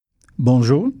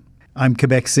Bonjour, I'm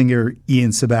Quebec singer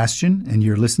Ian Sebastian, and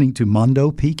you're listening to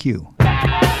Mondo P.Q.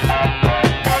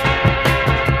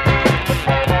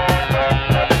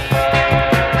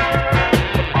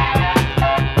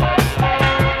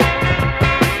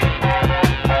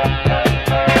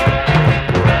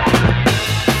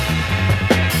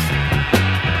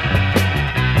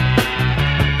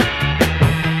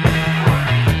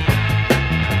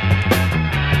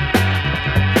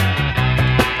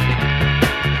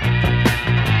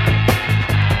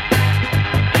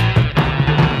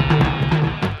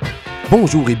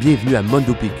 Bonjour et bienvenue à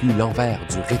Mondo P.Q, l'envers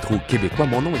du rétro québécois.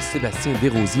 Mon nom est Sébastien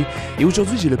Desrosiers et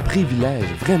aujourd'hui j'ai le privilège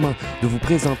vraiment de vous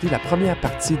présenter la première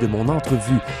partie de mon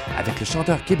entrevue avec le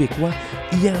chanteur québécois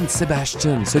Ian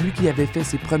Sebastian, celui qui avait fait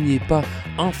ses premiers pas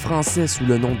en français sous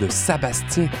le nom de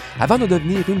Sébastien avant de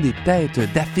devenir une des têtes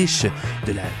d'affiche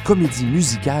de la comédie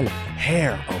musicale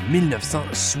Hair en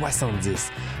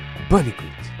 1970. Bonne écoute.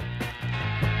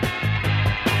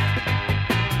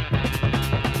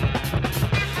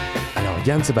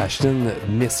 Ian Sebastian,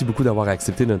 merci beaucoup d'avoir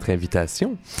accepté notre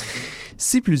invitation.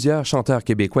 Si plusieurs chanteurs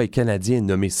québécois et canadiens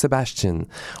nommés Sebastian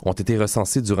ont été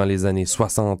recensés durant les années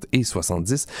 60 et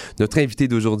 70, notre invité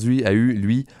d'aujourd'hui a eu,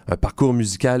 lui, un parcours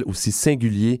musical aussi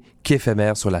singulier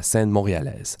qu'éphémère sur la scène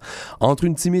montréalaise. Entre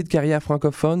une timide carrière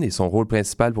francophone et son rôle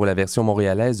principal pour la version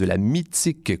montréalaise de la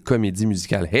mythique comédie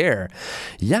musicale Hair,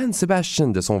 Ian Sebastian,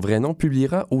 de son vrai nom,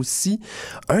 publiera aussi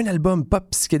un album pop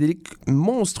psychédélique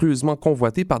monstrueusement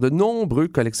convoité par de nombreux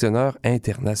collectionneurs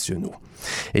internationaux.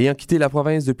 Ayant quitté la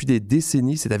province depuis des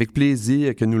décennies, c'est avec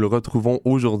plaisir que nous le retrouvons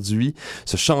aujourd'hui,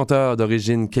 ce chanteur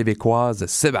d'origine québécoise,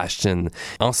 Sébastien.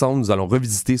 Ensemble, nous allons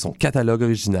revisiter son catalogue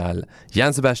original.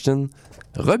 Ian Sebastian,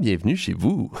 re-bienvenue chez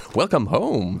vous. Welcome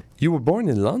home. You were born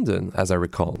in London, as I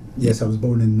recall. Yes, I was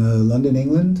born in London,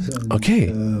 England. And,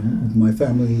 okay. My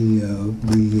family,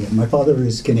 my father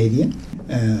is Canadian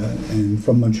and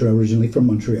from Montreal, originally from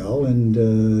Montreal, and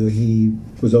he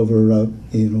was over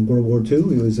in World War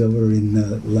II. He was over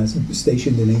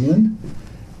stationed in England.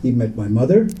 He met my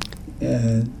mother,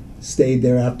 stayed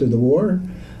there after the war.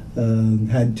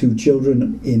 Had 2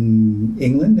 children in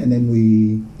England, and then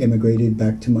we immigrated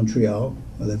back to Montreal.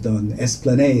 I lived on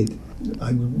Esplanade.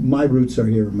 My roots are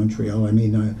here in Montreal. I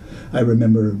mean, I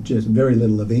remember just very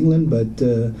little of England, but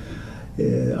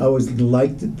I always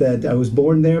liked that I was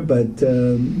born there, but,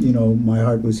 my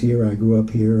heart was here. I grew up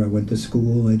here. I went to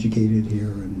school, educated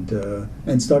here,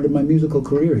 and started my musical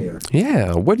career here.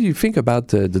 Yeah. What do you think about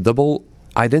the double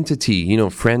identity,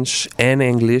 French and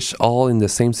English all in the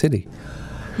same city?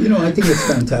 I think it's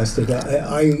fantastic.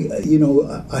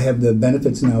 I have the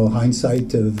benefits now,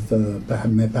 hindsight of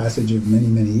my passage of many,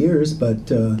 many years,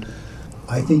 but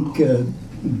I think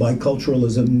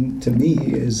biculturalism to me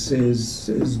is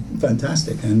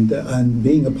fantastic, and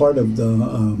being a part of the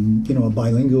a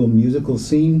bilingual musical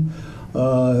scene.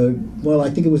 I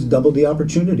think it was double the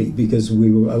opportunity because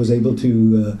I was able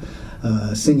to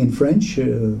sing in French.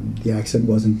 The accent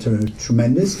wasn't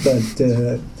tremendous,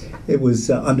 but it was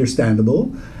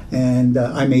understandable, and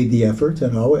I made the effort,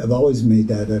 and I've always made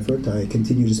that effort. I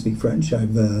continue to speak French.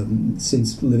 I've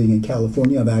since living in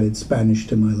California, I've added Spanish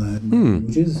to my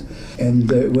languages,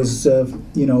 and it was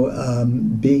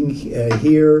being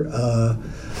here.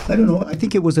 I don't know. I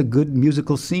think it was a good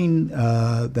musical scene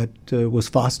that was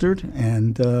fostered,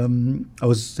 and I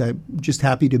was just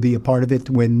happy to be a part of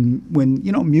it when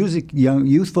music,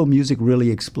 youthful music, really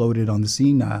exploded on the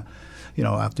scene.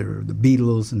 After the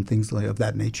Beatles and things of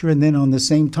that nature. And then on the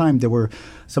same time, there were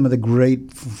some of the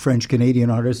great French-Canadian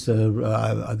artists,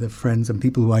 the friends and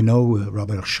people who I know,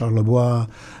 Robert Charlebois,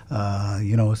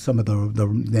 some of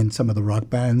the rock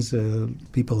bands,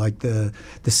 people like the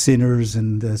Sinners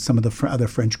and some of the other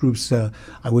French groups.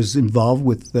 I was involved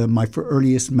with my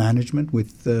earliest management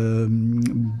with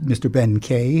Mr. Ben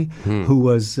Kay, who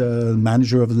was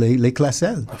manager of Les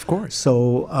Classelles. Of course.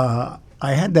 So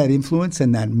I had that influence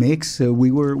and that mix.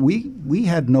 We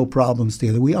had no problems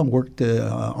together. We all worked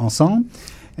ensemble,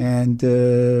 and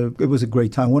it was a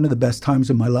great time. One of the best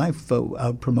times of my life.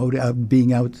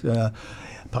 Being out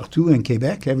partout in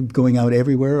Quebec, going out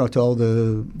everywhere to all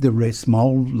the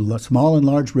small and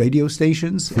large radio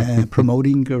stations,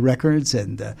 promoting records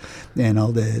and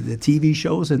all the TV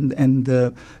shows, and in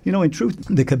truth,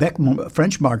 the Quebec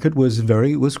French market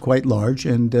was quite large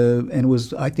and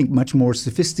was, I think, much more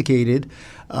sophisticated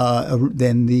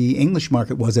than the English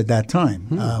market was at that time.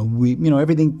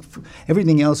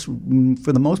 Everything else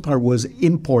for the most part was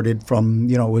imported from,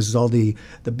 it was all the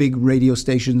big radio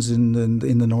stations in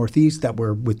the Northeast that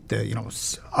were with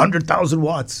 100,000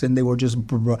 watts, and they were just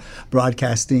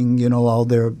broadcasting all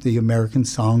the American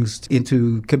songs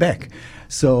into Quebec.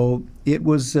 So it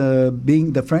was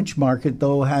being the French market,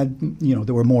 though, had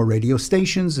there were more radio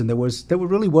stations, and there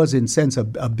really was, in a sense, a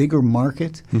bigger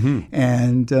market,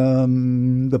 and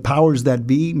the powers that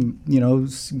be,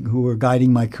 who were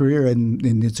guiding my career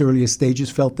in its earliest stages,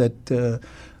 felt that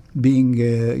being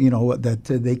that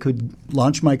they could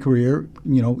launch my career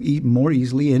more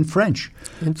easily in French.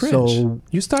 In French. So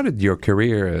you started your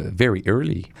career very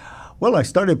early. Well, I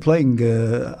started playing.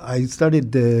 I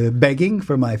started begging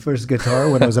for my first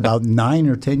guitar when I was about 9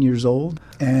 or 10 years old,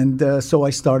 and so I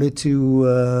started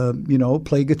to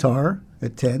play guitar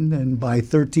at 10, and by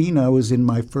 13 I was in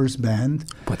my first band.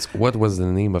 What was the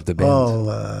name of the band?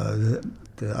 Oh,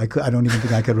 I don't even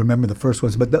think I could remember the first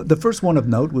ones, but the first one of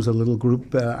note was a little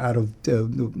group out of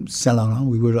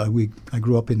Saint-Laurent. I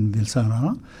grew up in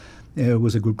Ville-Saint-Laurent. It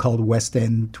was a group called West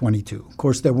End 22. Of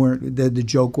course, there weren't. The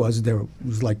joke was there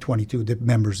was like 22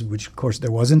 members, which of course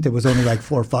there wasn't. There was only like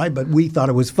 4 or 5, but we thought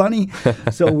it was funny,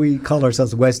 so we called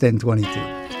ourselves West End 22.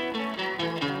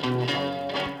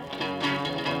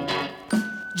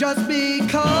 Just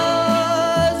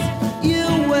because you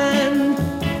went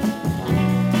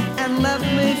and left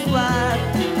me flat,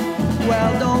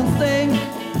 well, don't think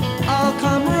I'll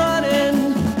come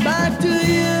running back to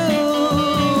you.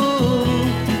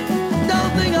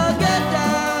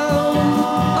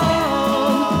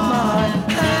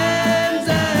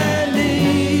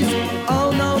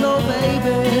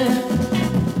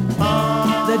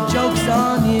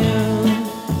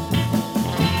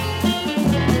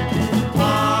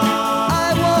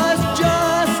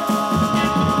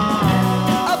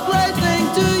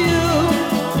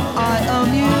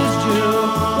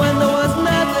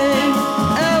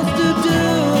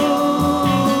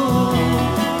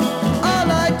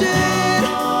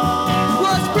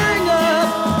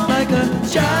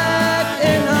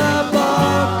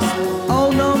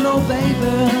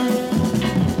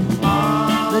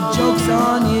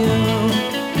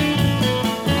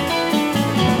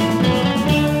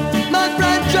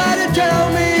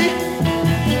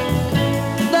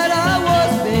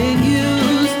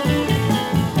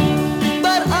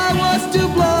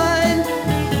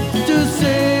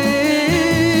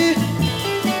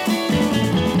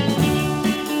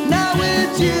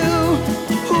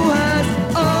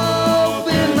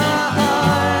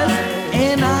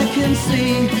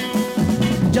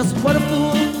 What a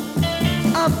fool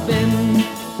I've been.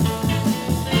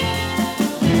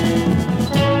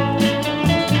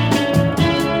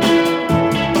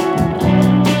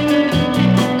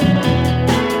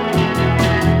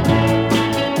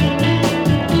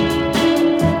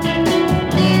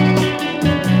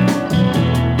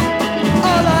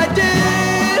 All I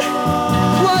did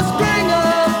was bring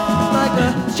up like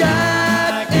a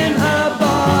jack in a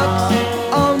box.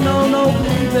 Oh no, no,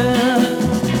 baby.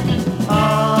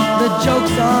 The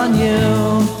joke's on you.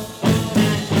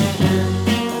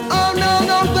 Oh no,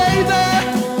 no, baby.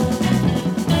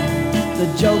 The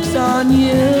joke's on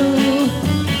you.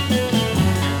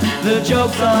 The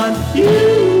joke's on you.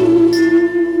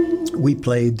 We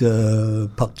played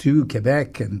partout,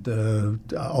 Quebec, and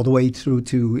all the way through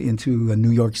into New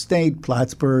York State,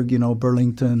 Plattsburgh,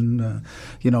 Burlington,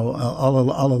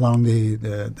 all along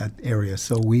that area.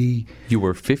 So we... You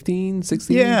were 15,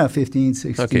 16? Yeah, 15,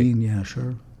 16, okay. Yeah,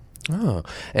 sure. Oh,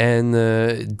 and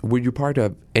were you part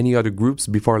of any other groups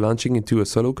before launching into a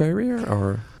solo career,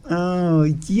 or?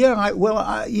 Yeah.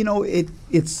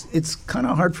 It's kind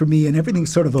of hard for me, and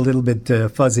everything's sort of a little bit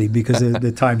fuzzy because of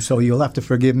the time. So you'll have to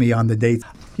forgive me on the dates.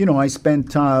 I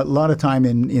spent a lot of time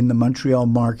in the Montreal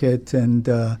market, and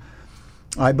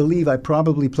I believe I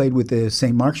probably played with the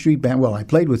St. Mark Street Band. Well, I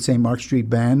played with St. Mark Street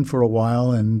Band for a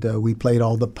while, and we played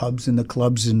all the pubs and the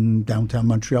clubs in downtown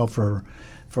Montreal for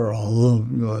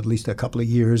at least a couple of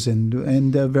years,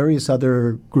 and various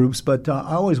other groups. But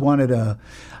I always wanted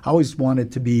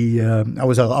to be. I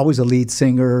was always a lead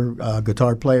singer,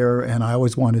 guitar player, and I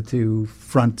always wanted to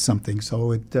front something.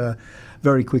 So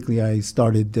very quickly I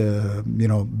started,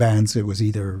 bands. It was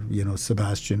either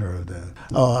Sebastian or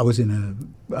I was in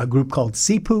a group called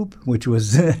C-Poop, which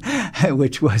was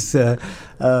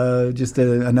just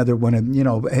another one of,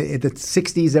 in the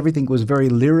 60s, everything was very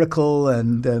lyrical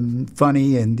and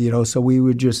funny, and, so we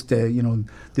were just,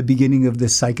 the beginning of the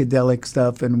psychedelic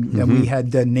stuff, and we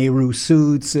had Nehru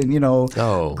suits and,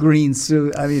 green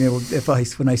suit. I mean,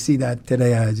 when I see that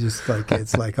today, I just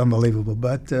it's like unbelievable.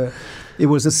 But it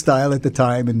was a style at the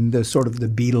time, and the sort of the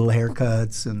Beatle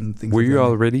haircuts and things. Were like you that.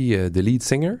 already the lead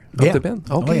singer of the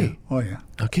band? Okay. Oh yeah.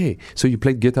 Okay, so you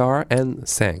played guitar and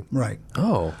sang. Right.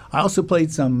 Oh. I also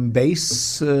played some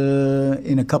bass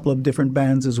in a couple of different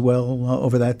bands as well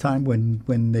over that time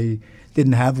when they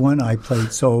didn't have one. I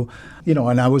played, so, you know,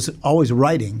 and I was always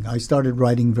writing. I started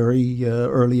writing very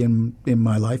early in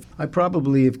my life. I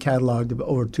probably have cataloged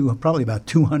probably about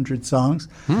 200 songs,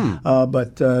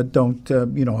 but I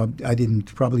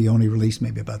didn't probably only release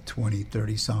maybe about 20,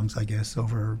 30 songs, I guess,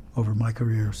 over my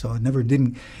career. So I never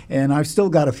didn't, and I've still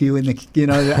got a few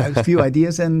a few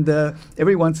ideas, and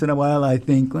every once in a while I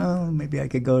think, well, maybe I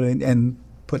could go and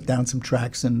put down some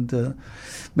tracks, and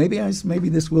maybe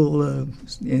this will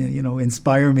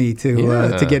inspire me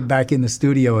to get back in the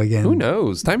studio again. Who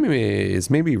knows? Time is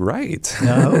maybe right.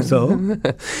 I hope so.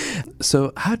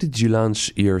 So how did you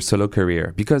launch your solo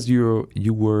career? Because you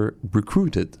were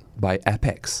recruited by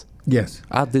Apex. Yes.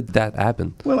 How did that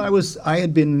happen? Well, I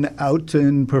had been out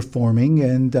and performing,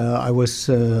 and I was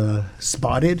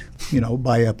spotted,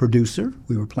 by a producer.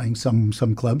 We were playing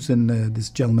some clubs, and this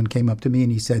gentleman came up to me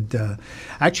and he said,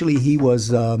 actually he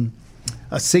was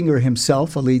a singer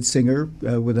himself, a lead singer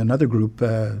with another group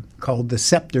called the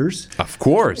Scepters. Of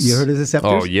course. You heard of the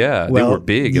Scepters? Oh, yeah. They were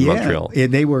big in Montreal.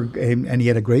 They were, and he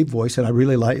had a great voice, and I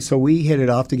really liked. So we hit it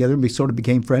off together, and we sort of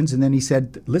became friends. And then he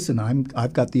said, listen,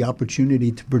 I've got the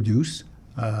opportunity to produce.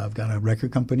 I've got a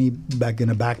record company going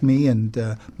to back me and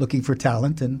looking for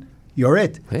talent, and you're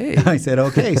it. Hey. I said,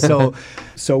 okay.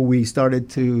 So we started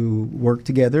to work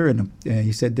together, and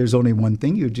he said, there's only one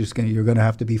thing. You're going to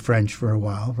have to be French for a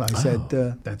while. I said,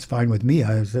 that's fine with me.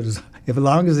 I said, as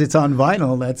long as it's on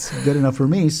vinyl, that's good enough for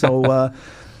me.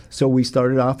 So we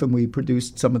started off, and we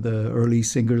produced some of the early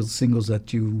singles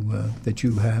that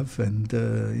you have and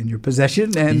in your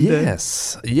possession. And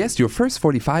yes, your first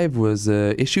 45 was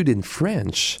issued in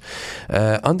French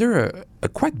under a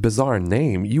quite bizarre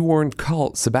name. You weren't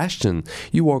called Sebastian,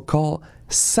 you were called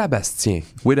Sébastien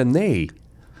with an A,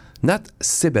 not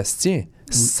Sébastien.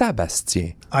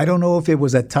 Sébastien. I don't know if it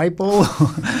was a typo,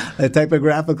 a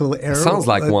typographical error. Sounds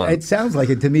like one. It sounds like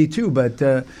it to me too, but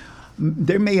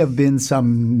there may have been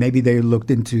some, maybe they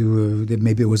looked into,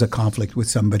 maybe it was a conflict with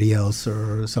somebody else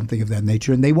or something of that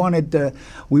nature. And the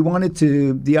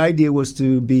idea was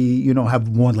to be, have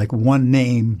one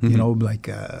name, like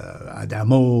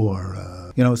Adamo or,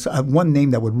 one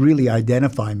name that would really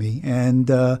identify me. And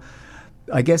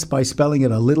I guess by spelling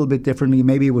it a little bit differently,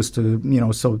 maybe it was to,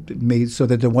 so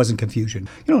that there wasn't confusion.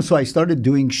 So I started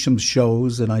doing some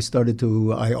shows, and I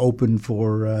opened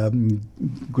for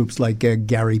groups like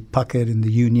Gary Puckett and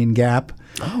the Union Gap.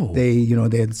 Oh. They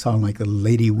had a song like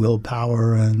Lady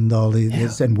Willpower and all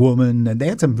this, and Woman, and they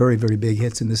had some very, very big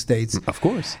hits in the States. Of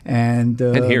course. And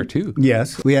here too.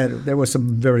 Yes, there were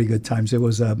some very good times. It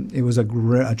was a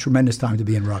tremendous time to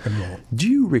be in rock and roll. Do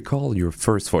you recall your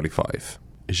first 45?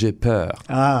 J'ai peur.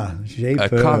 J'ai peur. A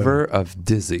cover of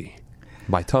Dizzy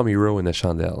by Tommy Rowe and the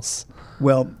Chandelles.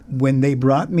 Well, when they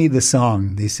brought me the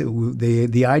song, they said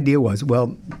the idea was,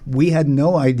 we had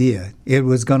no idea it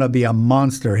was going to be a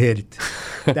monster hit.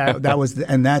 That was,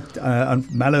 and that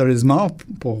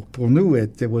malheureusement pour nous,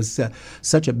 it was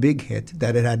such a big hit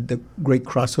that it had the great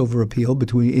crossover appeal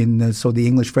so the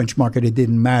English-French market, it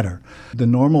didn't matter. The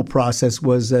normal process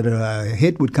was that a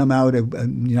hit would come out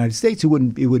in the United States. It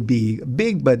would be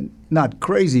big, but not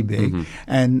crazy big,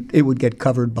 and it would get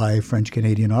covered by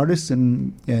French-Canadian artists,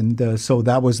 and so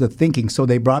that was the thinking. So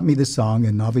they brought me the song,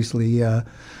 and obviously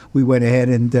we went ahead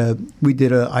and we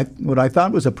did what I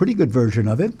thought was a pretty good version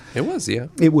of it. It was, yeah.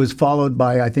 It was followed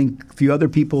by, I think, a few other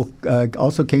people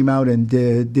also came out and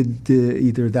did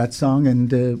either that song,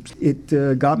 and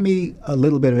it got me a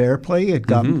little bit of airplay. It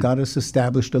got us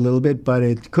established a little bit, but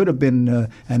it could have been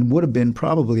and would have been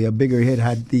probably a bigger hit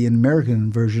had the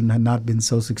American version had not been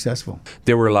so successful.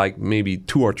 There were like maybe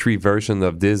 2 or 3 versions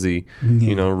of Dizzy,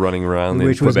 running around in Quebec.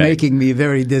 Which was making me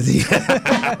very dizzy.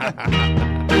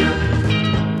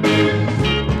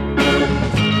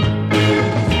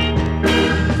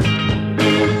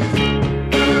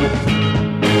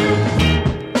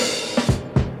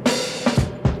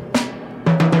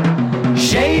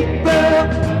 J'ai peur,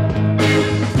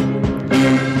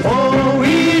 oh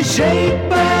oui, j'ai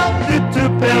peur de te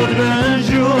perdre un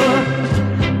jour,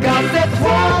 car c'est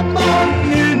toi mon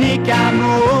unique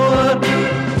amour.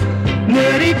 Ne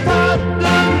ris pas de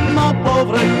mon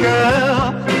pauvre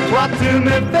cœur, toi tu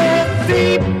me fais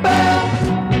si peur.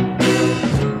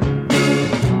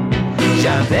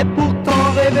 J'avais pourtant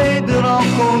rêvé de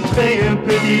rencontrer une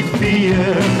petite fille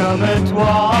comme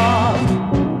toi.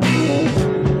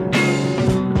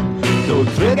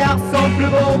 D'autres garçons plus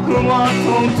beaux que moi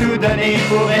t'ont tout donné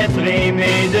pour être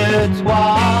aimé de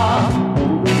toi.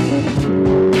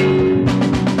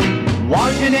 Moi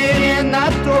je n'ai rien peine à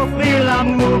t'offrir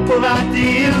l'amour,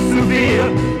 pourra-t-il souffrir?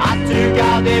 As-tu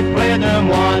gardé près de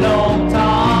moi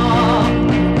longtemps?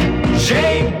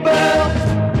 J'ai peur,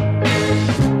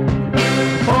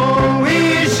 oh oui,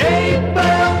 j'ai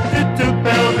peur de te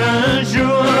perdre un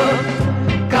jour.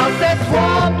 Quand c'est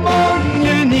toi mon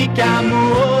unique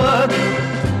amour,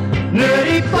 ne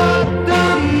ris pas de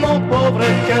mon pauvre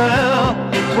cœur,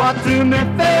 toi tu me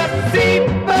fais si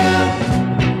peur.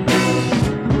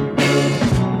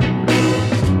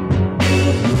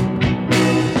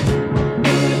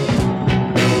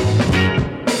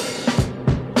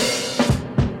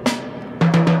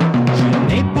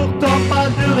 Je n'ai pourtant pas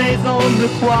de raison de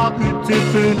croire que tu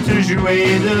peux te jouer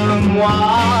de moi.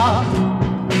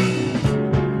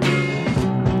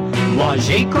 Moi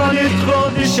j'ai connu trop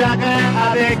de chagrin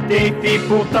avec des filles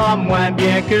pourtant moins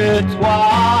bien que toi.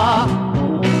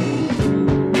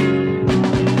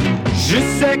 Je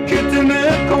sais que tu me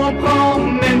comprends,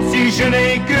 même si je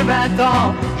n'ai que 20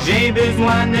 ans. J'ai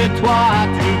besoin de toi à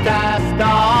tout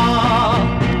instant.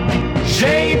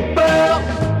 J'ai peur,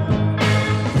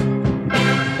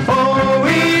 oh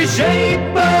oui j'ai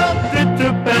peur de te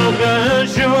perdre un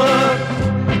jour.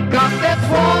 Quand c'est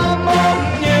toi mon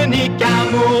unique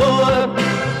amour,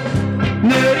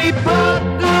 ne ris pas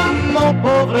de mon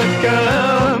pauvre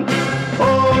cœur.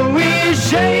 Oh oui,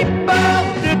 j'ai peur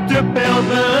de te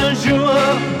perdre un jour.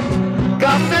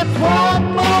 Quand c'est toi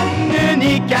mon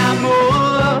unique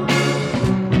amour,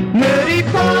 ne ris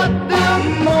pas de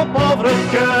mon pauvre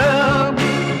cœur.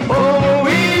 Oh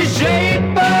oui, j'ai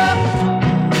peur.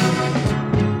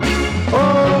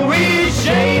 Oh oui,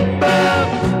 j'ai peur.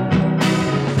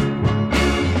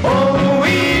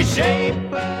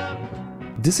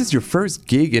 This is your first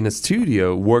gig in a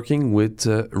studio working with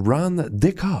Ron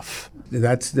Dickoff.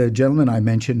 That's the gentleman I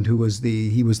mentioned who was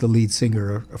he was the lead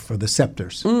singer for the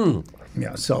Scepters.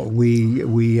 Yeah, so we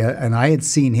and I had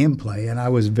seen him play, and I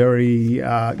was very,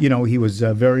 he was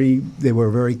they were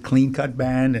a very clean cut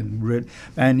band,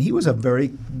 and he was a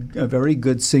very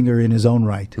good singer in his own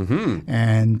right. Mm-hmm.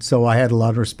 And so I had a lot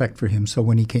of respect for him. So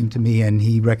when he came to me and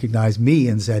he recognized me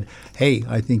and said, "Hey,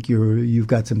 I think you've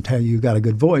got you've got a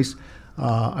good voice,"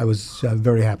 I was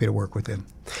very happy to work with him.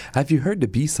 Have you heard the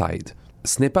B-side?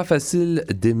 Ce n'est pas facile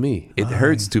d'aimer. It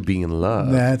hurts to be in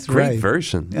love. That's Great right.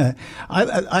 version. I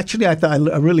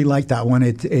really liked that one.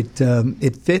 It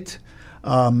fit.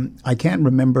 I can't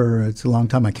remember. It's a long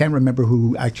time. I can't remember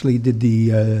who actually did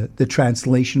the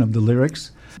translation of the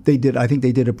lyrics. They did. I think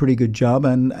they did a pretty good job.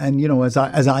 And as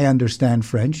I understand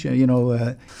French, it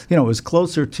was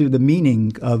closer to the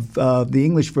meaning of the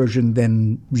English version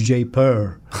than j'ai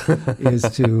peur is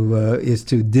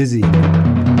to dizzy.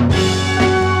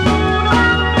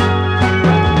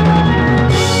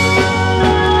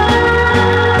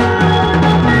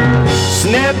 Ce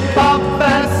n'est pas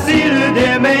facile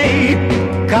d'aimer,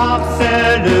 car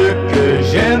celle que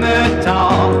j'aime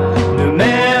tant ne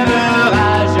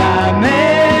m'aimera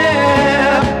jamais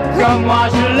comme moi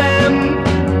je l'aime.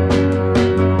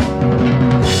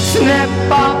 Ce n'est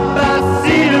pas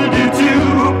facile du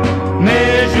tout,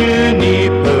 mais je n'y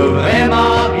peux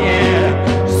vraiment rien.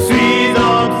 Je suis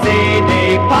obsédé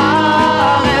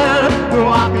par elle,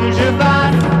 quoi que je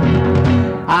fasse,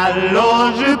 alors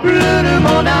je pleure de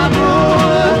mon amour.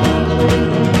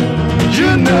 Je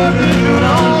me veux jour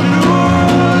en jour,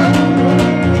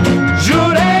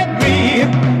 jour et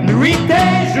nuit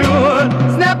et jour.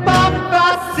 Ce n'est pas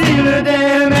facile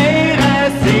d'aimer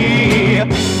ainsi.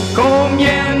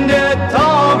 Combien de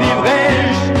temps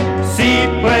vivrai-je si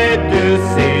près de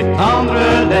ces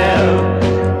tendres lèvres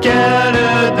qu'elle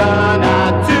donne à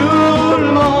tout le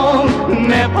monde,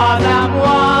 mais pas à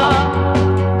moi.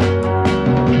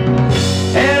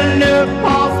 Elle ne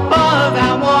pense pas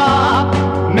à moi,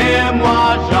 mais moi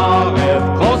j'en rêve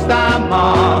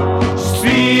constamment. Je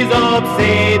suis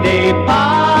obsédé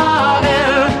par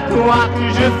elle, quoi que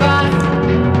je fasse,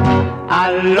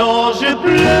 alors je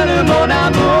pleure mon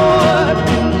amour.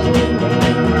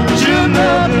 Je me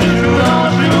veux jour en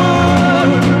jour,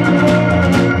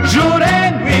 jour et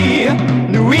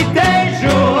nuit et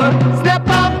jour. Ce n'est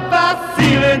pas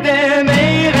facile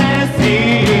d'aimer ainsi.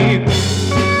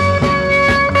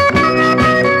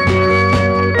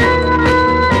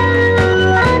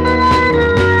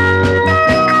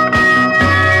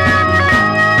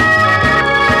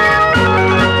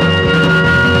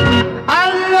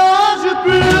 Alors je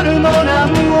pleure mon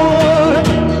amour.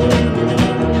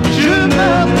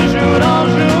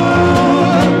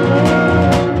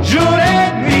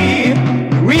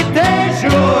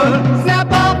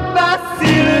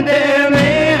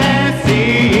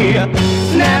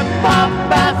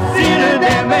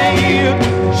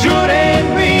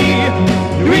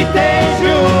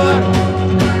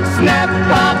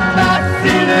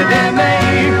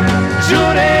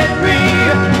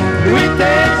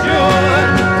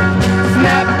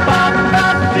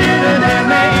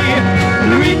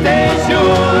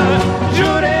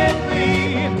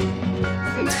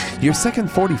 Your second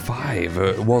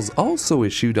 45 was also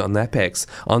issued on Apex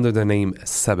under the name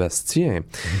Sébastien.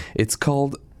 It's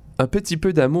called Un petit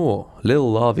peu d'amour,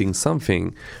 Little Loving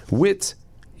Something, with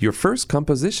your first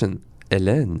composition,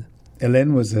 Hélène.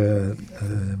 Hélène was a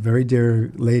very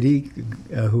dear lady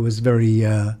who was very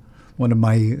one of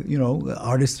my,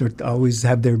 artists that always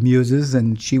have their muses,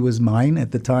 and she was mine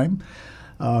at the time.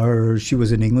 She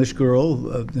was an English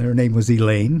girl. Her name was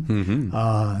Elaine.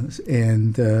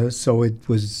 So it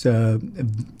was,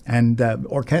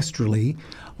 orchestrally,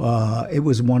 it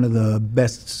was one of the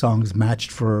best songs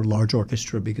matched for large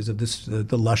orchestra because of this.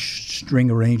 The lush string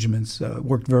arrangements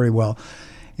worked very well.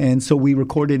 And so we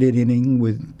recorded it in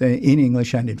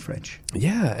English and in French.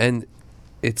 Yeah, and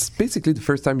it's basically the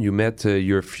first time you met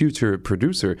your future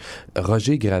producer,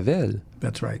 Roger Gravel.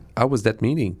 That's right. How was that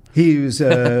meeting? He was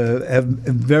a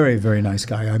very, very nice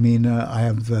guy. I mean, I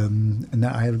have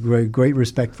great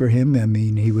respect for him. I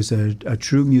mean, he was a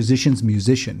true musician's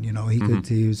musician. He would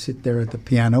sit there at the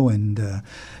piano, and I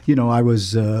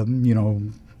was a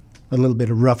little bit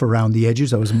rough around the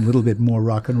edges. I was a little bit more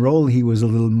rock and roll. He was a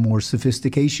little more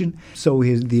sophistication. So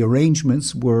the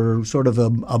arrangements were sort of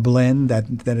a blend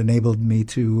that enabled me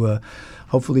to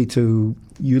hopefully to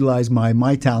utilize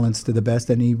my talents to the best,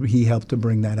 and he helped to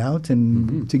bring that out.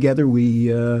 And together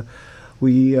we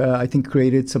I think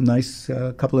created some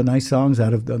couple of nice songs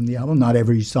out of the album. Not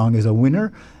every song is a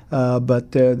winner.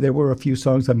 But there were a few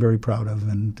songs I'm very proud of,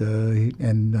 and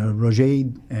Roger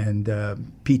and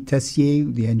Pete Tessier,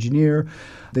 the engineer,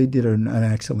 they did an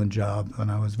excellent job,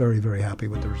 and I was very, very happy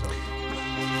with the result.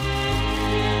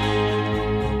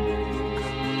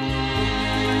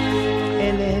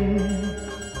 Hélène,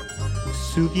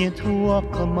 souviens-toi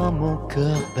comment mon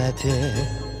cœur battait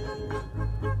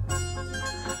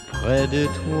près de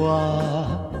toi,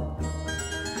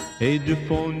 et du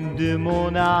fond de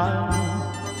mon âme,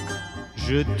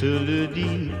 je te le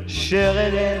dis, chère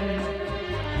Hélène,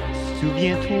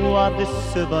 souviens-toi de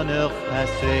ce bonheur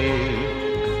passé.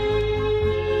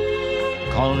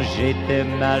 Quand j'étais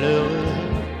malheureux,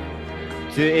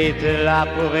 tu étais là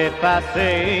pour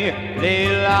effacer les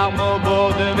larmes au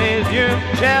bord de mes yeux,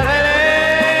 chère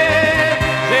Hélène.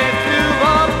 J'ai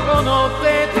souvent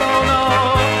prononcé ton nom,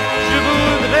 je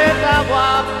voudrais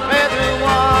t'avoir près de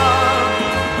moi,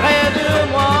 près de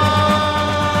moi.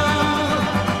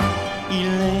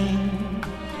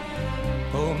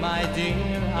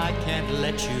 I can't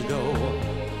let you go.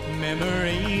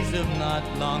 Memories of not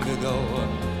long ago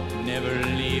never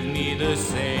leave me the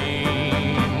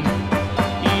same.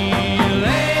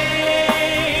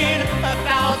 Elaine,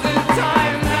 1,000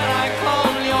 times that I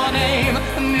called your name,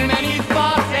 many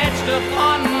thoughts etched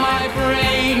upon my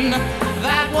brain.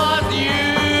 That was you.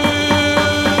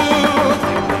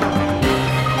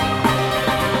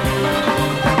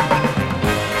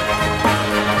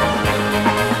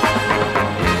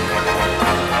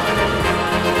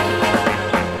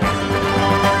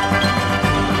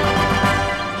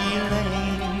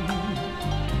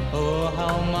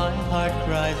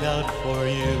 Out for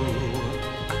you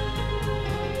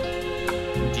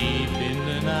deep in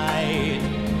the night.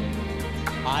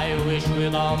 I wish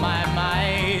with all my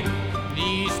might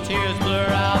these tears blur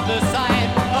out the sight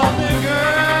of the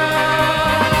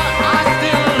girl I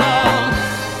still love,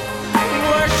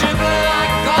 worship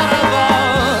like God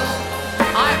above.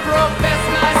 I profess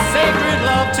my sacred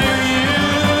love to you.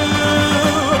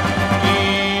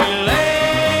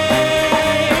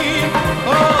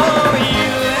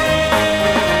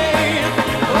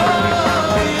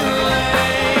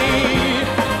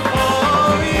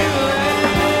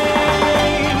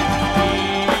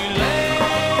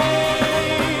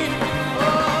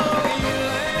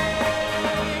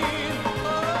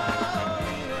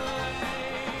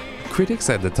 Critics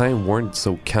at the time weren't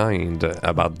so kind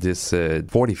about this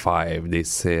 45. They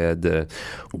said,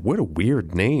 what a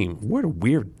weird name, what a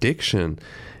weird diction.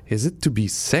 Is it to be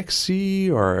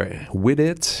sexy or with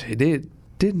it? They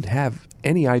didn't have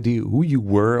any idea who you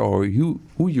were or who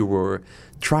you were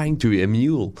trying to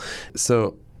emulate.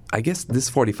 So I guess this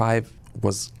 45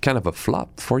 was kind of a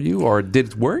flop for you, or did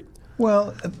it work?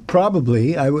 Well,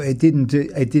 probably. It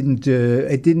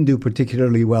didn't do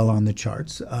particularly well on the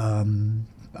charts.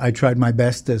 I tried my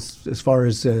best as far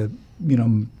as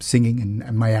singing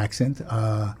and my accent.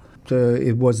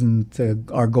 It wasn't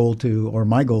my goal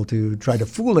to try to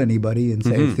fool anybody and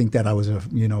think that I was a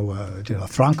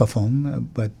francophone.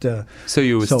 But so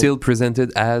you were still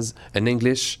presented as an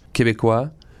English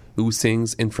québécois who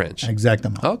sings in French.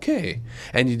 Exactement. Okay.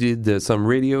 And you did some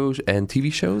radio and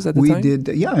TV shows at the We time? did,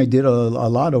 I did a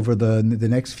lot over the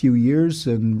next few years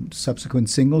and subsequent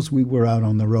singles. We were out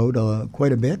on the road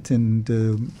quite a bit, and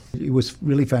it was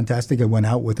really fantastic. I went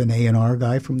out with an A&R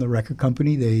guy from the record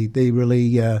company. They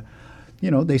really,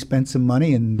 they spent some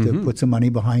money and put some money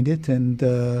behind it. And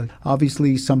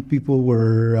obviously some people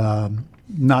were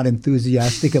not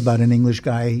enthusiastic about an English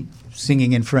guy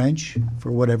singing in French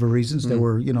for whatever reasons. There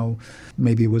were,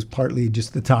 maybe it was partly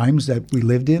just the times that we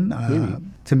lived in.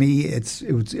 To me,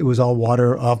 it was all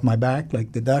water off my back,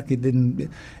 like the duck. It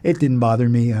didn't bother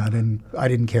me. I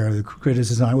didn't care the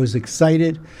criticism. I was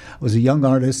excited. I was a young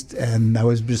artist, and I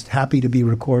was just happy to be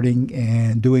recording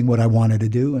and doing what I wanted to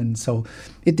do. And so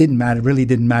it didn't matter. It really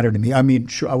didn't matter to me. I mean,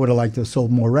 sure, I would have liked to have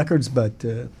sold more records, but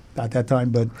at that time,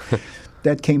 but.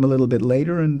 That came a little bit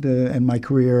later, and my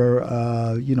career,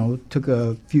 took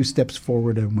a few steps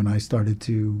forward. And when I started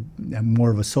to have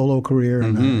more of a solo career,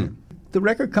 and the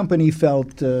record company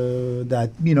felt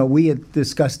that we had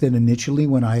discussed it initially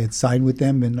when I had signed with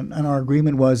them, and our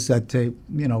agreement was that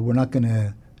we're not going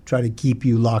to try to keep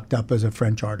you locked up as a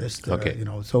French artist. Okay.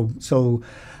 So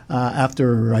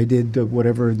after I did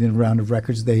whatever the round of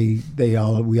records, we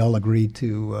all agreed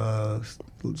to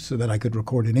so that I could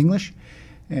record in English.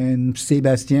 And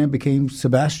Sébastien became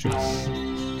Sebastian.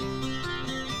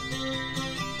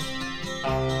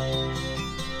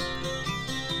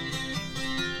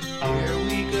 Here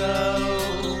we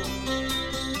go,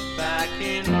 back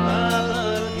in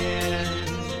love again.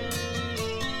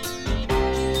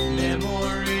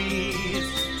 Memories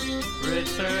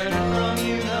return from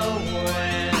you know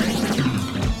when.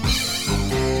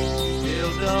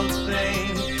 Still don't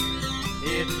think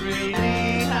it's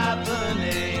really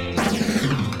happening.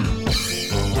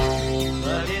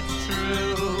 But it's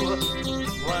true,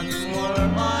 once more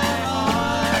my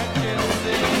heart can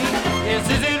sing. Yes,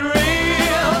 is it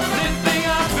real, this thing I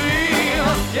feel?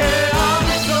 Yeah, I'm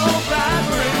so glad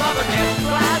we're in love again.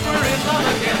 Glad we're in love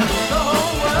again. The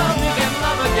whole world is in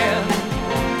love again.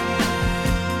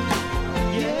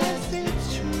 Yes, it's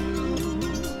true.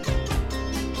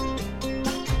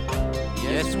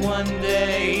 Yes, one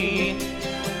day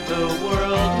the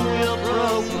world will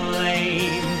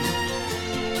proclaim.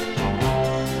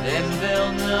 Then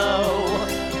they'll know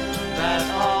that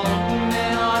all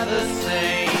men are the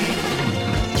same.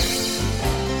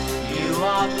 You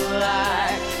are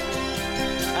black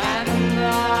and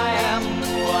I am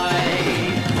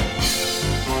white,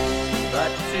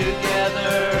 but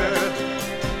together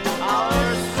our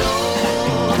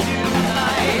souls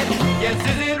unite. Yes,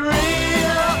 is it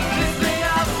real, this thing I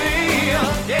feel?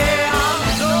 Yeah, I'm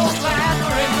so glad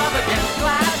we're in love again.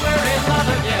 Glad we're in love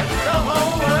again. The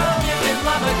whole world is in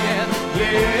love again.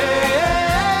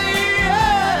 Yeah,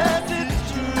 yes, it's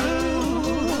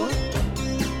true.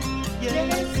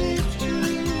 Yes, it's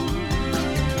true.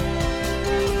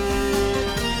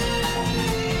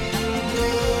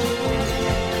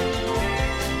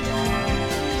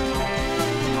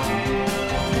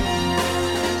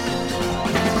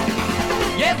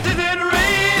 Yes, is it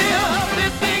real?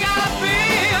 This thing I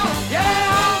feel.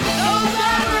 Yeah, I'm so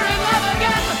glad we're in love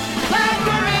again. Glad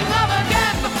we're in love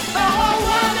again. The whole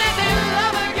world is in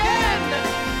love again.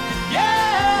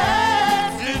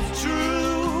 Yes, it's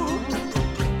true.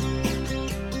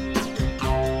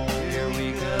 Here we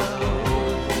go,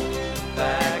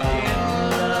 back in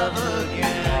love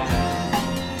again.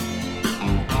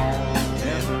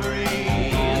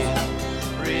 Memories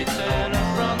return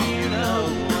from you know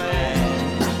when.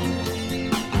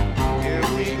 Here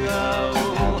we go,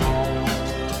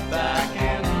 back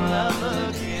in love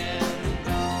again.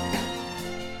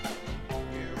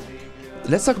 Here we go.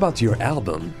 Let's talk about your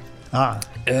album.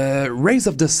 Rays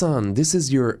of the Sun. This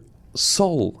is your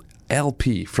soul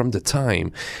LP from the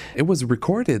time. It was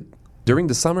recorded during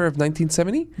the summer of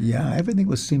 1970? Yeah,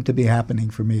 everything seemed to be happening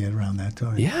for me around that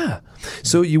time. Yeah.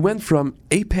 So you went from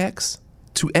Apex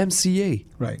to MCA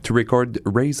Right. to record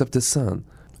Rays of the Sun.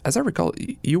 As I recall,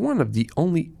 you're one of the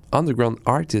only underground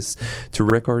artists to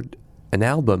record an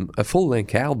album, a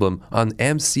full-length album on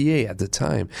MCA at the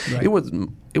time. Right.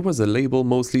 It was a label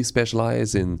mostly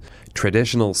specialized in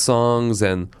traditional songs,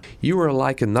 and you were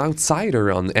like an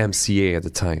outsider on MCA at the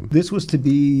time. This was to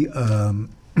be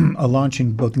a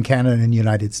launching both in Canada and the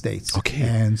United States. Okay.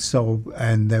 And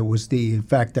that was in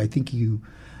fact, I think you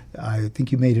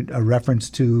made a reference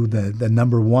to the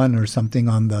number one or something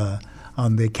on the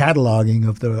cataloging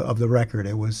of the record.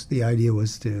 The idea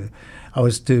was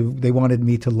they wanted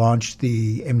me to launch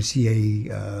the MCA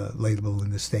label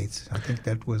in the States. I think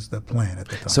that was the plan at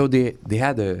the time. So they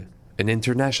had an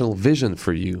international vision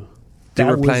for you. They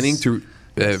That were was- planning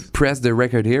press the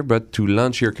record here, but to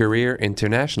launch your career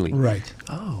internationally. Right.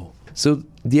 Oh. So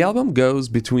the album goes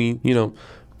between,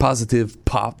 positive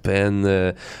pop and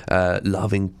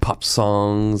loving pop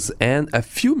songs and a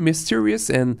few mysterious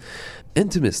and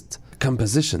intimate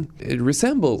composition. It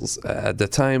resembles at the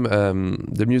time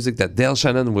the music that Del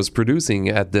Shannon was producing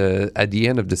at the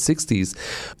end of the 60s.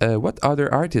 What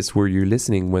other artists were you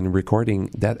listening when recording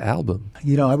that album?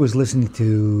 I was listening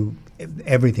to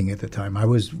everything at the time. I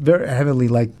was very heavily,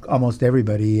 like almost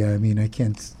everybody. I mean, I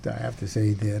have to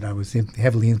say that I was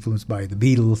heavily influenced by the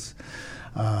Beatles.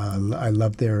 I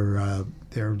loved their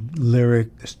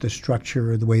lyrics, the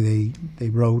structure, the way they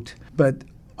wrote. But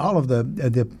all of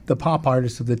the pop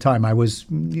artists of the time, it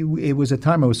was a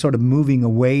time I was sort of moving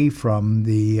away from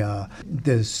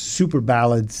the super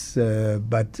ballads.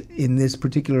 But in this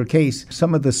particular case,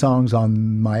 some of the songs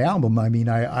on my album, I mean,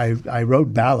 I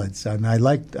wrote ballads and I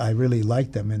really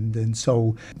liked them, and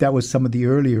so that was some of the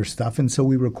earlier stuff, and so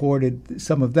we recorded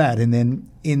some of that, and then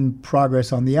in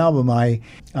progress on the album, I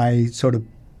sort of,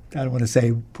 I don't want to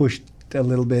say pushed a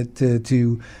little bit to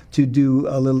do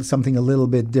something a little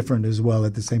bit different as well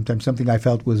at the same time, something I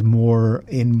felt was more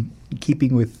in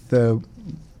keeping with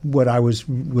what I was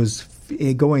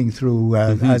going through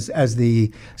as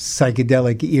the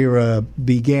psychedelic era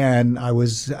began. I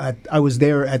was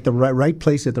there at the right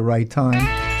place at the right time.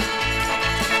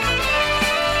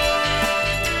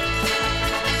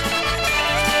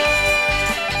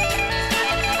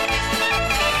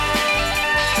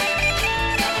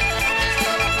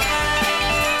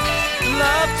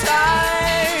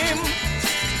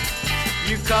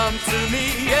 Come to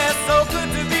me, yes, so good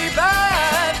to be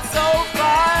bad, so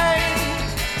fine.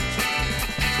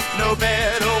 No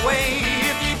better way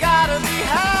if you gotta be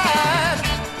had.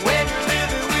 When you're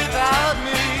living without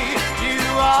me, you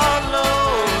are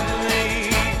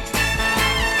lonely.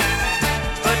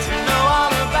 But you know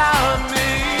all about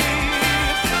me.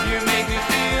 You make me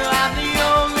feel I'm the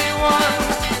only one.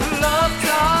 Love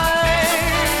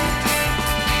time.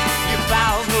 You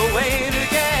found the way to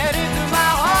get into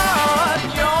my heart.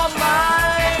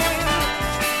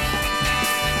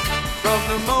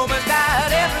 The moment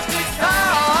that everything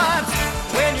starts,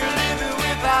 when you're living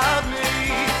without me,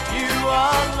 you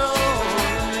are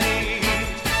lonely.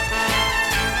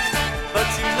 But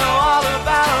you know all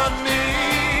about me.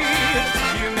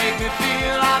 You make me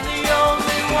feel I'm the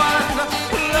only one.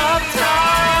 Love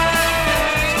time.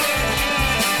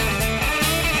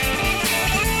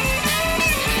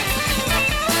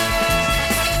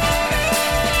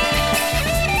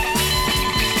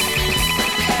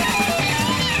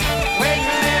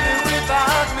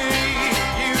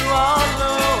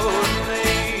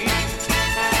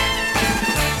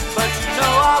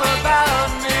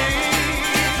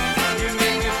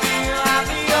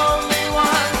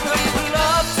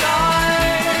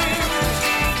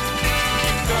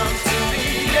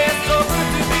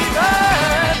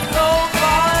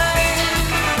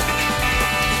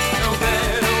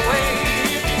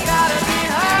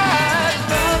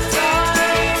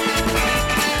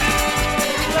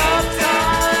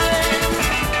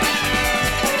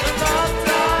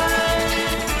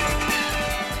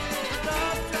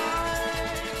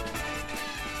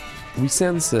 We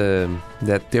sense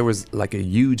that there was like a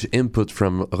huge input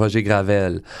from Roger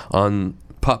Gravel on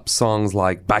pop songs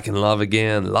like Back in Love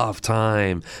Again, Love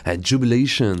Time, and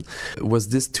Jubilation. Was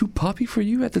this too poppy for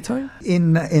you at the time?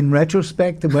 In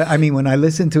retrospect, I mean, when I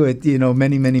listen to it,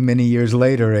 many years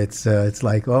later, it's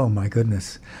like, oh my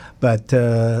goodness. But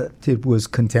it was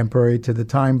contemporary to the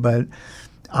time, but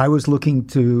I was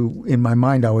in my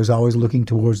mind, I was always looking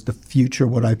towards the future,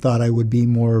 what I thought I would be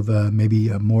more of maybe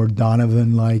a more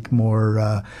Donovan-like,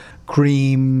 more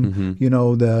Cream,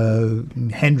 the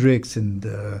Hendrix and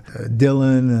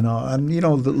Dylan and all, and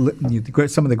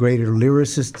some of the greater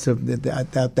lyricists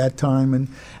at that time,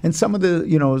 and some of the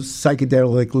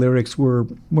psychedelic lyrics were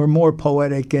more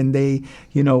poetic, and they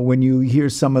when you hear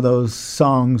some of those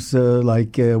songs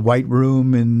like White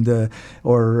Room and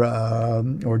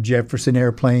or Jefferson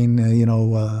Airplane,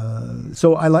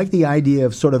 so I like the idea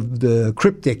of sort of the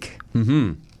cryptic.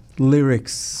 Mm-hmm.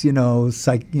 Lyrics,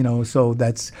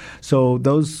 so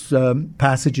those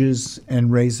passages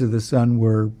and Rays of the Sun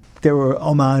were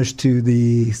homage to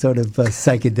the sort of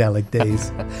psychedelic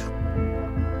days.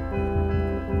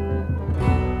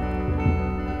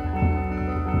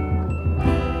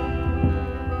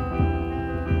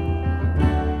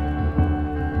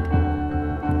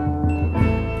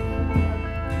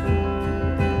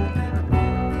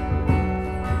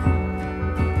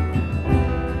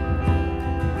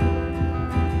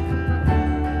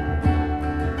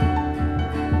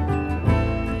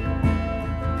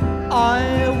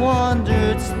 I wonder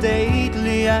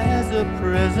stately as a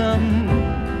prism.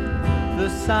 The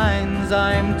signs,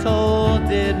 I'm told,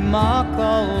 did mock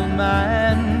all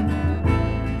man.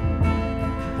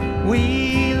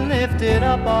 We lifted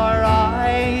up our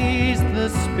eyes, the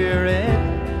spirit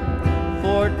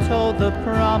foretold the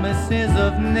promises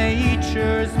of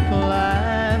nature's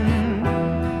plan.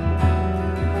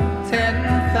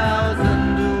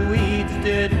 10,000 weeds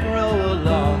did grow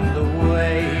along the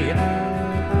way.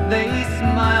 They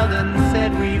smiled and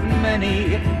said, we've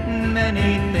many,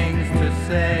 many things to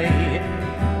say.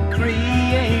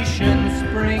 Creation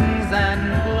springs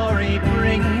and glory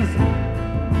brings.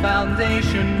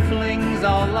 Foundation flings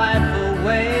all life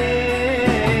away.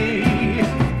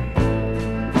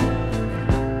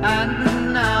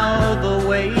 And now the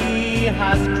way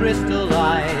has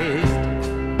crystallized.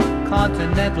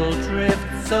 Continental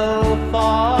drift so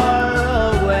far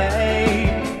away.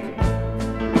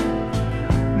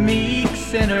 Meek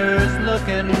sinners look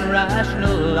and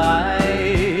rationalize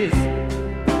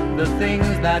the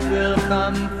things that will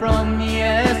come from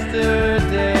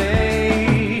yesterday.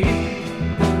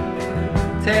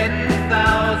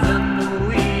 10,000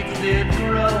 weeds did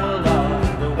grow along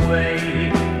the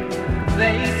way.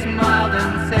 They smiled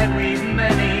and said, we've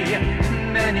many,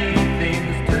 many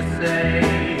things to say.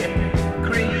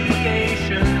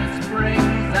 Creation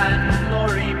springs and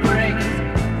glory brings.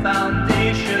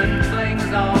 Foundation flings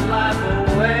all life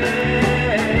away.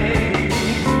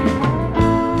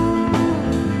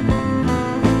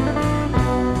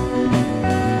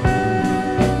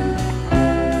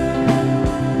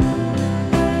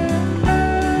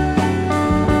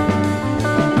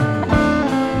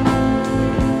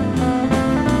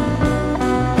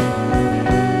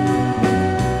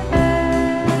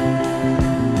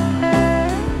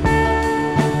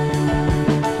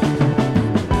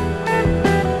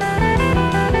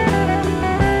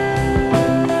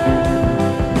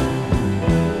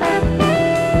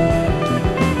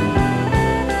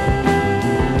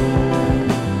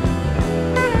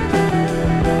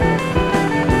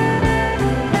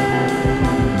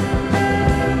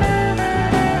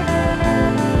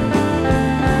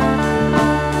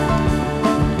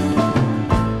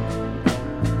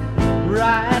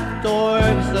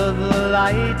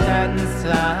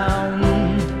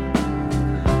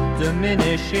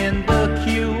 In the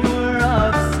cure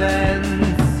of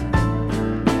sense,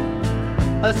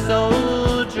 a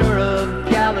soldier of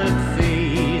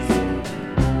galaxies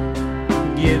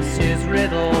gives his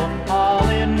riddle all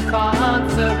in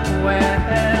consequence.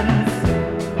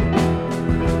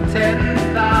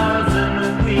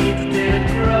 10,000 weeds did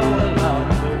grow along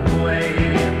the way.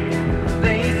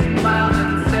 They smiled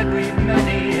and said, we've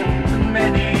many,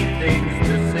 many things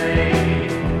to say.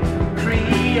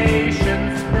 Creation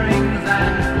springs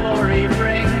and glory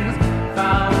brings.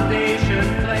 Foundation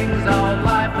flings all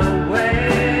life away.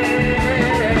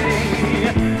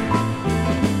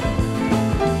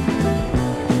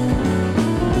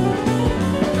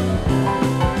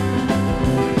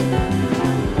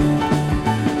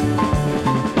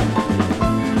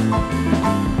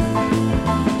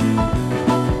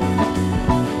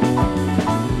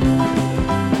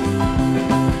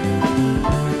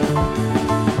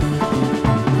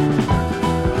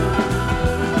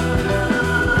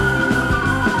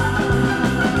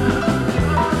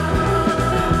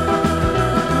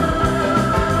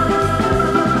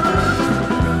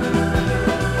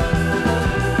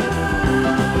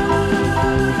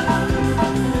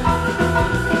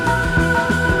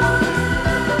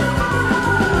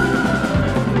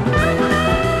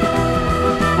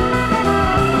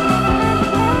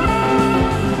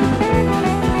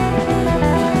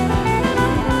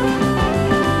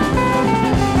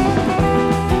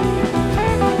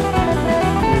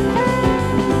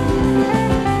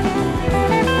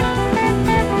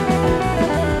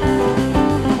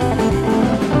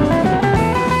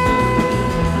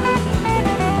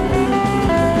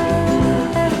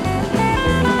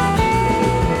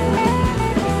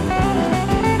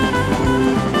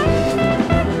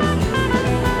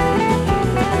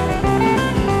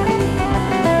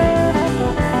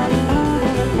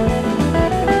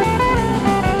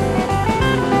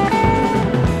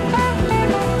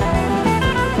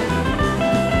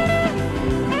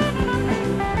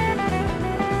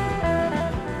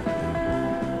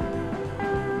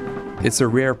 It's a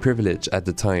rare privilege at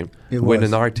the time when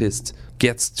an artist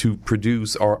gets to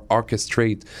produce or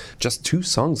orchestrate just 2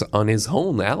 songs on his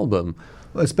own album.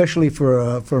 Especially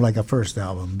for like a first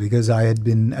album, because I had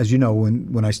been, as you know,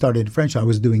 when I started French, I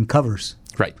was doing covers.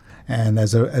 Right. And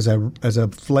as a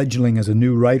fledgling, as a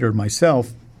new writer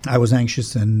myself, I was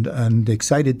anxious and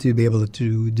excited to be able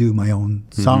to do my own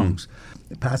songs.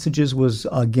 Passages was,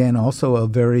 again, also a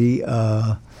very,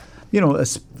 what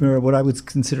I would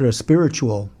consider a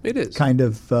spiritual It is. kind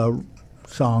of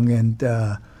song,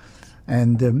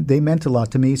 and they meant a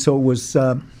lot to me. So it was,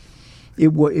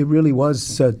 it really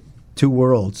was two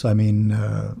worlds. I mean,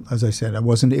 as I said, it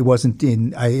wasn't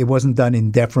done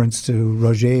in deference to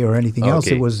Roger or anything else.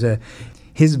 Okay. It was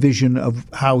his vision of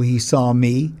how he saw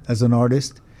me as an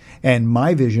artist, and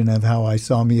my vision of how I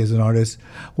saw me as an artist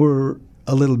were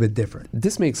a little bit different.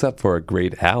 This makes up for a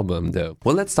great album, though.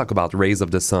 Well, let's talk about Rays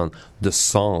of the Sun, the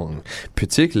song.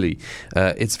 Particularly,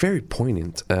 it's very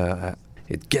poignant.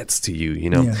 It gets to you, you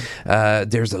know. Yeah.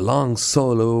 There's a long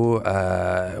solo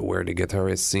where the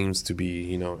guitarist seems to be,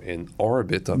 you know, in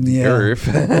orbit of the earth.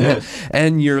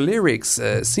 And your lyrics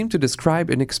seem to describe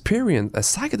an experience, a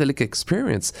psychedelic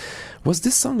experience. Was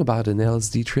this song about an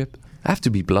LSD trip? I have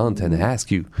to be blunt and ask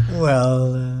you.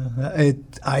 Well,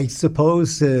 I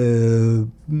suppose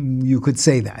you could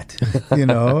say that. You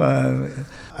know,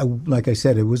 like I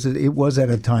said, it was at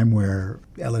a time where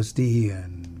LSD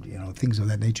and things of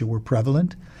that nature were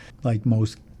prevalent. Like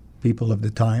most people of the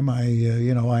time,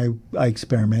 I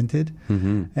experimented,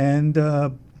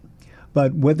 and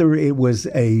but whether it was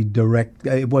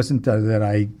it wasn't that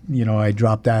I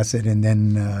dropped acid and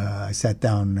then I sat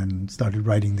down and started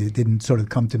writing. It didn't sort of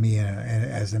come to me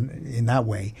in that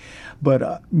way. But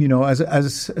as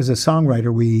a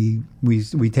songwriter,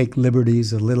 we take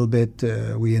liberties a little bit.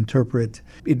 We interpret.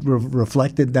 It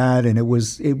reflected that, and it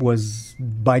was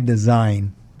by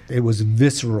design. It was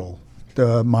visceral.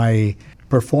 My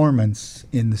performance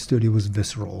in the studio was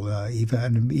visceral.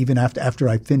 Even after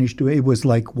I finished, it was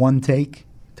like one take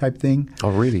type thing. Oh,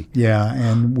 really? Yeah.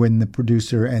 And when the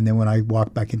producer, and then when I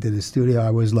walked back into the studio, I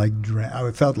was like, I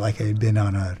felt like I had been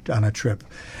on a trip.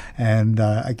 And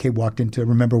I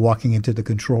remember walking into the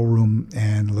control room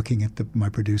and looking at my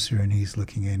producer, and he's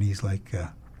looking, and he's like,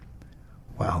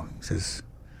 "Wow," he says,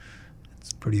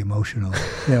 "it's pretty emotional."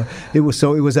 It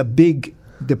was a big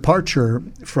departure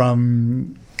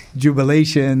from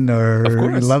Jubilation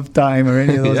or Love Time or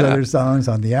any of those other songs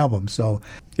on the album. So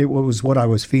it was what I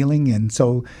was feeling, and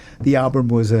so the album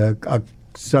was a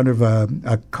sort of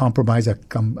a compromise, a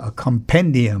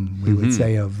compendium, we would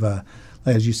say, of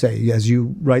as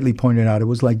you rightly pointed out, it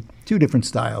was like two different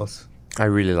styles. I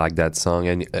really like that song,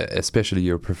 and especially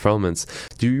your performance.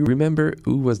 Do you remember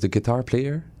who was the guitar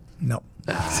player? No.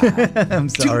 I'm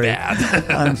sorry. Too bad.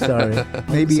 I'm sorry.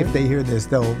 Maybe if they hear this,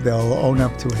 they'll own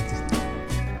up to it.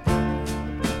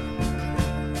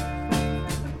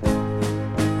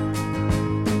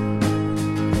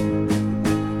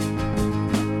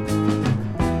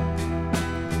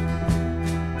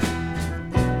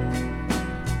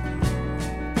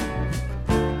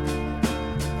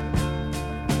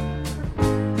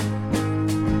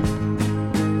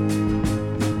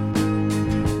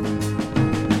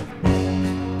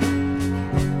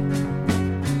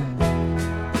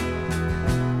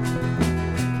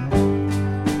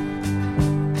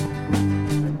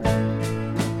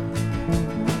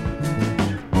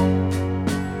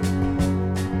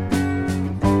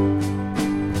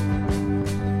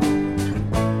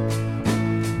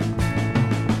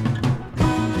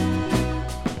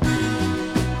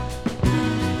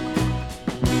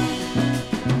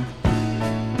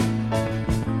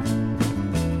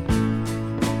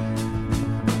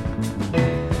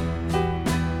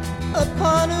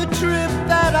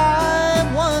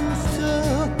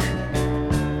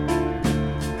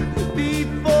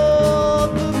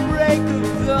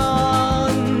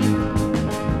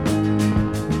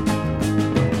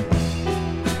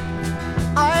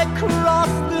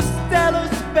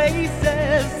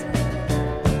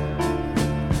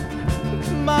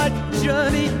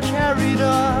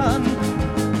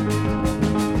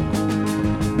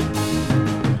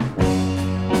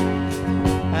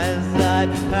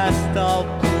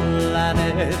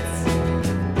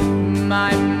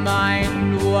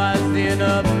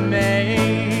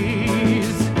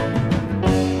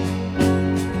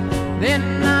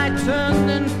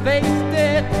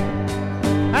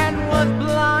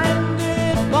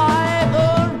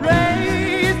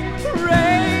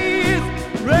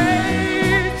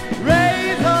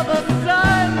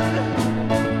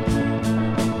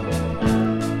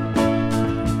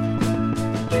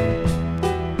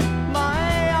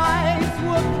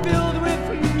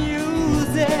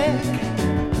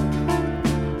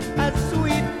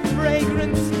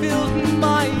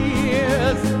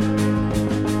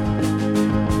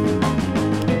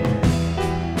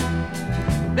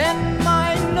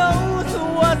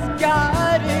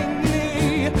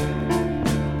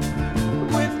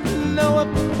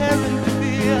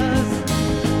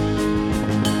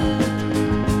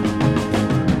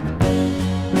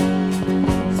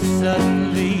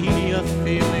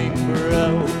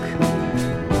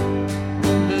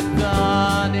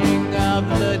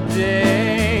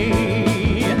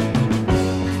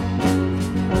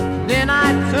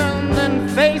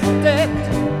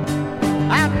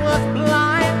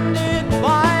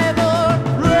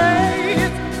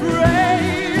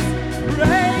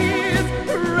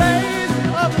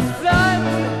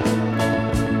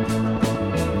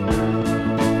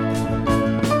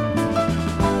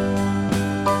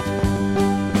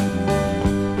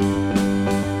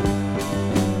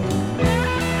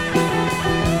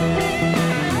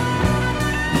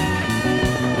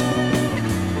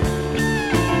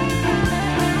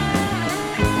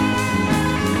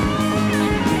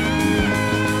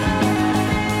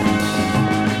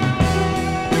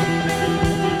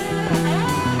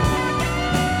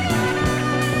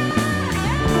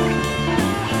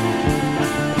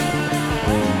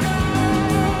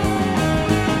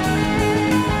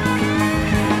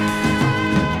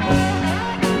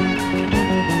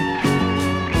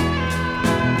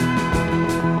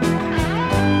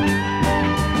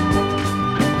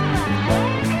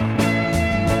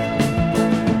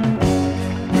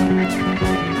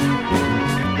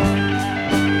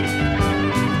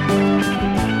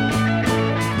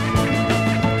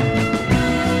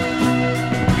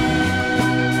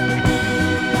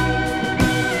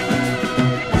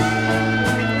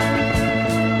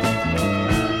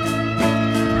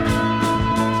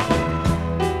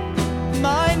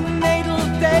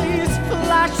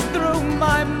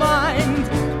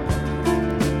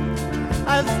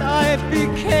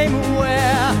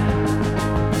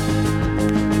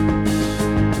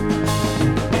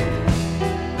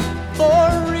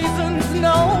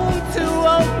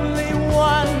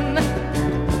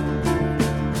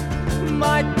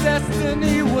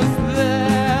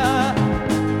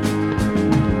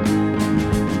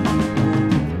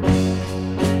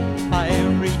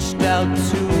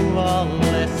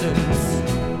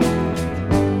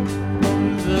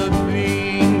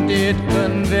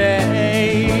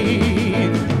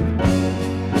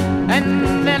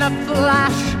 and a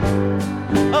flash,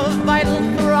 a vital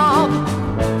throb,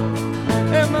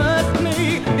 immerse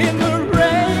me in the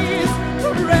rays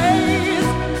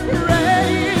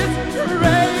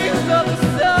of the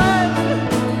sun.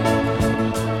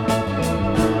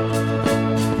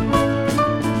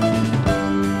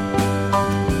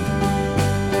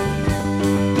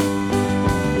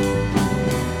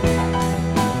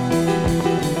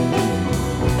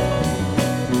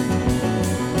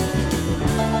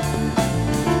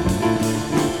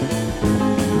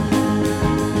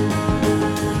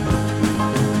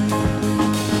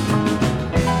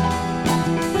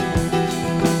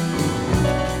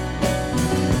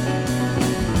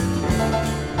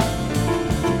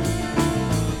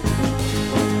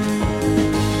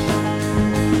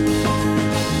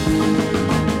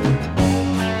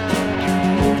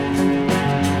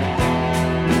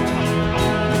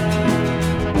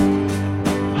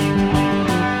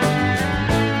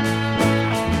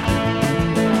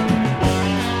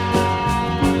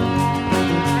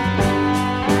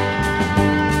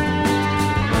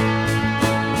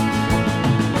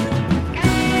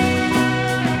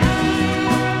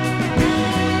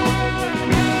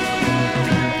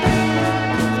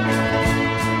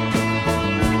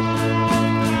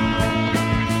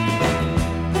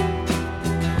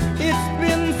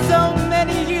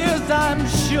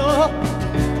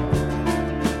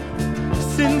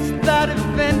 Since that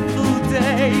eventful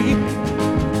day,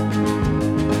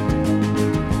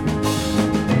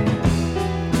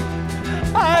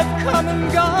 I've come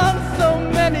and gone so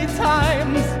many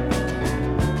times,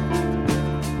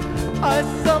 I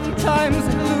sometimes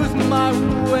lose my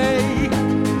way.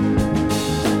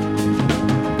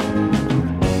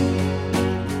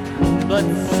 But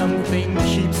something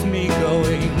keeps me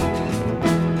going,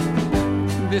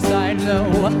 this I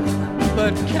know,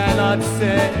 but cannot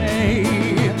say.